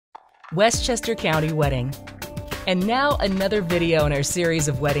Westchester County Wedding. And now another video in our series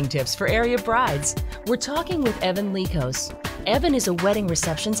of wedding tips for area brides. We're talking with Evan Likos. Evan is a wedding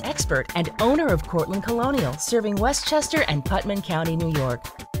receptions expert and owner of Cortland Colonial, serving Westchester and Putnam County, New York.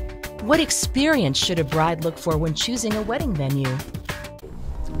 What experience should a bride look for when choosing a wedding venue?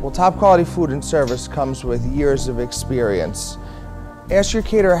 Well, top quality food and service comes with years of experience. Ask your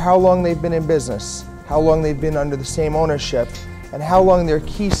caterer how long they've been in business, how long they've been under the same ownership, and how long their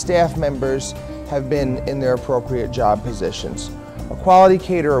key staff members have been in their appropriate job positions. A quality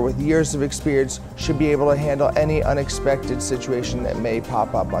caterer with years of experience should be able to handle any unexpected situation that may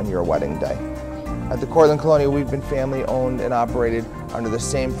pop up on your wedding day. At the Cortland Colonial, we've been family owned and operated under the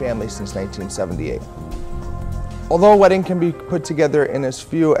same family since 1978. Although a wedding can be put together in as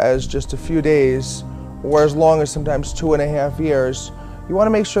few as just a few days, or as long as sometimes 2.5 years, you want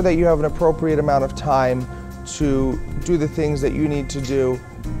to make sure that you have an appropriate amount of time to do the things that you need to do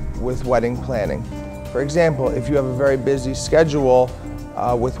with wedding planning. For example, if you have a very busy schedule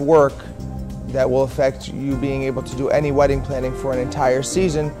with work that will affect you being able to do any wedding planning for an entire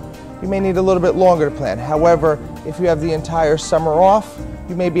season, you may need a little bit longer to plan. However, if you have the entire summer off,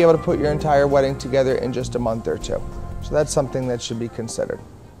 you may be able to put your entire wedding together in just a month or two. So that's something that should be considered.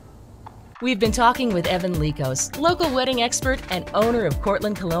 We've been talking with Evan Likos, local wedding expert and owner of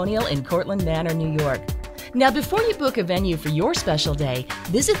Cortland Colonial in Cortland Manor, New York. Now, before you book a venue for your special day,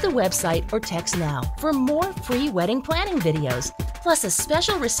 visit the website or text now for more free wedding planning videos, plus a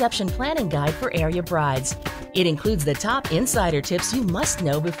special reception planning guide for area brides. It includes the top insider tips you must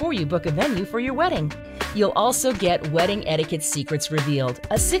know before you book a venue for your wedding. You'll also get Wedding Etiquette Secrets Revealed,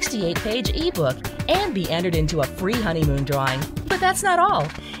 a 68-page ebook, and be entered into a free honeymoon drawing. But that's not all.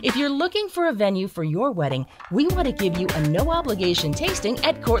 If you're looking for a venue for your wedding, we want to give you a no-obligation tasting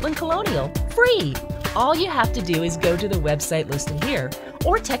at Cortland Colonial, free. All you have to do is go to the website listed here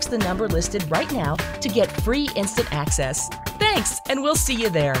or text the number listed right now to get free instant access. Thanks, and we'll see you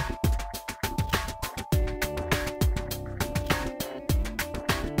there.